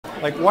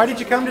Like, why did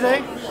you come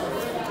today?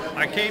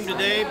 I came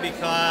today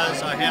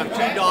because I have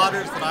two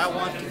daughters that I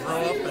want to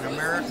grow up in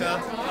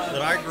America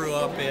that I grew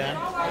up in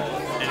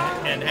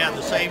and have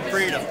the same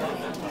freedom.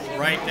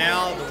 Right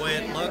now, the way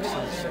it looks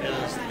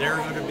is they're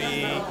going to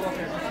be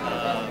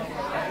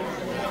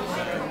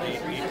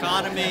the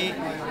economy,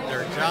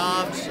 their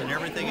jobs, and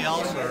everything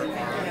else are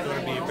going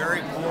to be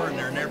very poor, and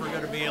they're never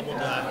going to be able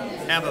to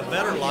have a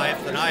better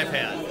life than I've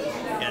had.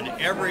 And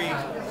every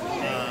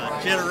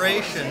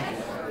generation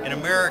in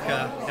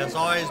America has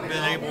always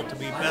been able to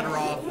be better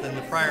off than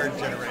the prior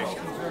generation.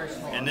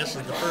 And this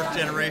is the first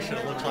generation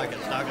it looks like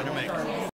it's not going to make it.